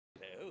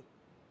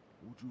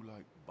Would you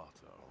like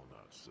butter on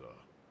that, sir?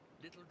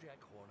 Little Jack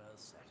Horner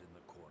sat in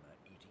the corner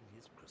eating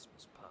his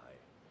Christmas pie.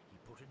 He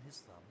put in his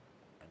thumb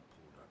and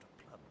pulled out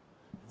a plum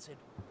and said,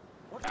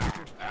 "What a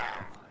good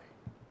pie."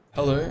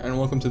 Hello and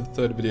welcome to the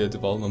third video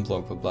development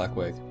blog for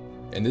Blackwake.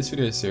 In this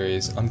video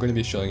series, I'm going to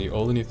be showing you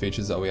all the new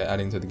features that we are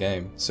adding to the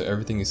game, so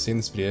everything you see in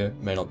this video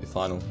may not be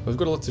final. We've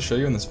got a lot to show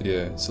you in this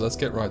video, so let's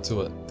get right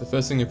to it. The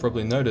first thing you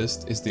probably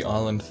noticed is the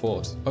island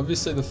fort.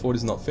 Obviously the fort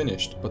is not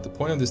finished, but the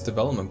point of this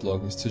development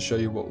blog is to show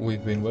you what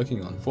we've been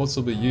working on. Forts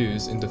will be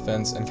used in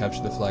defense and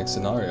capture the flag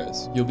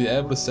scenarios. You'll be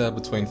able to sail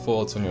between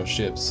forts on your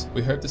ships.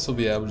 We hope this will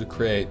be able to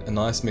create a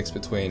nice mix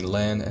between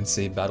land and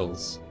sea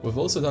battles. We've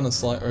also done a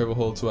slight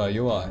overhaul to our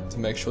UI to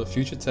make sure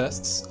future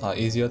tests are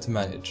easier to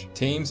manage.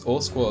 Teams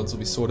or squads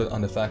will be sorted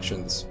under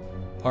factions.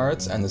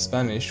 Pirates and the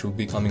Spanish will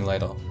be coming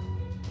later.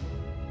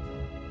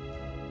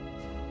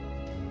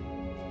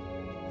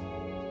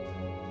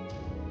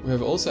 We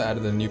have also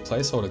added a new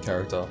placeholder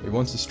character. We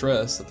want to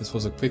stress that this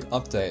was a quick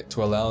update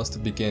to allow us to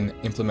begin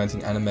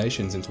implementing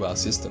animations into our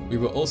system. We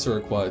were also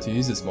required to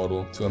use this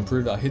model to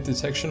improve our hit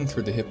detection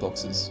through the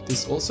hitboxes.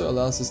 This also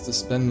allows us to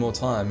spend more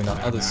time in our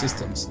other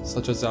systems,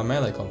 such as our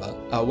melee combat.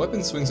 Our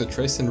weapon swings are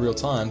traced in real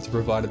time to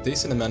provide a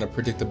decent amount of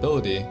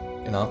predictability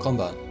in our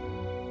combat.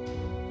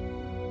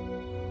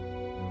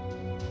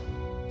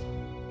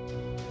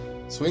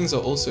 Swings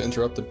are also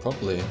interrupted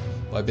properly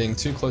by being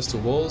too close to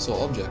walls or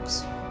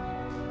objects.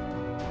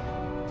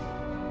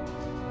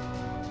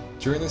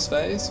 During this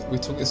phase, we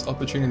took this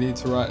opportunity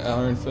to write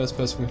our own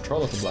first-person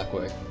controller for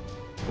Blackwake.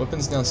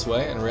 Weapons now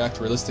sway and react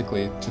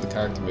realistically to the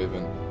character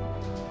movement.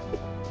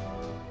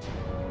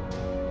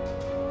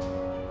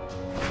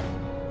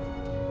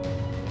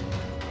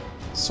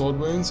 Sword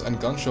wounds and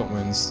gunshot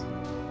wounds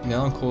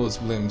now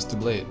cause limbs to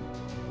bleed.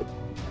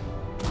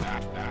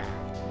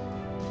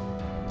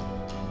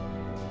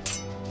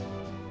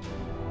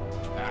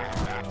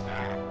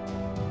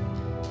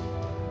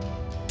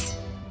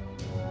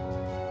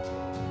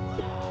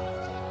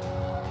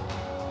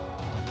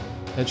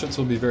 Headshots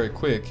will be very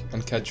quick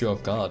and catch you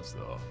off guard.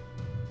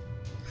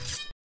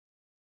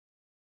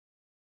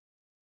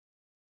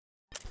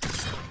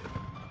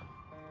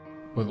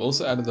 We've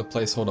also added a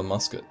placeholder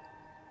musket.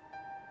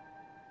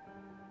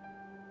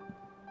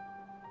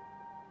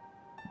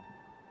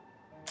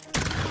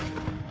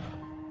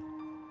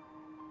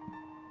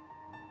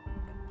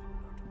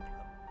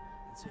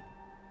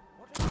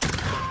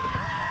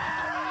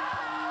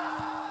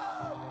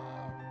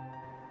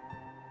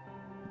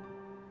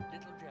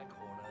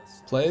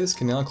 Players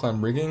can now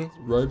climb rigging,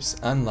 ropes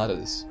and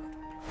ladders.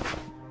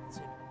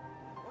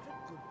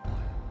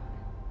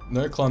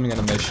 No climbing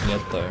animation yet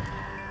though.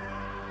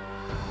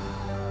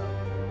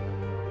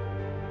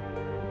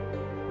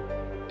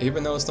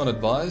 Even though it's not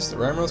advised,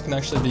 ramrods can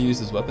actually be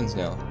used as weapons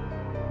now.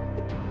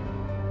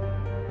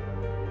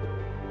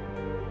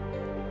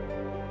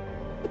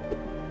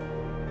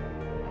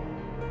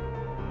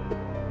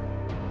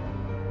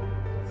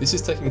 This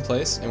is taking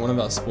place in one of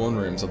our spawn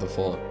rooms of the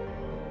fort.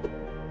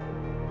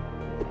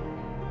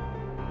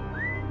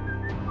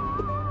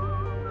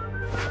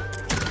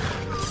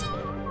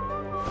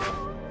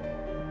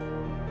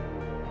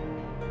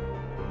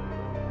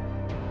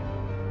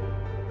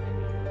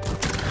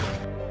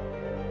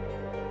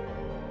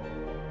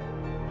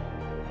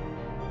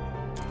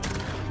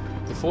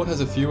 The fort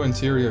has a few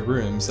interior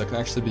rooms that can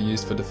actually be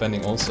used for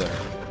defending also.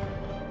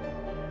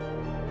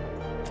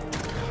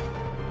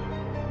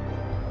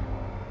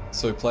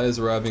 So players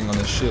arriving on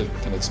the ship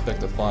can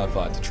expect a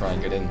firefight to try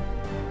and get in.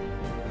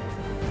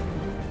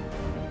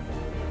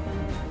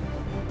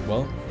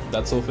 Well,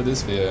 that's all for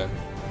this video.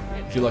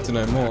 If you'd like to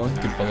know more, you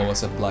can follow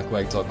us at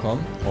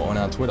blackwake.com or on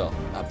our Twitter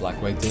at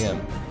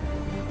blackwakedm.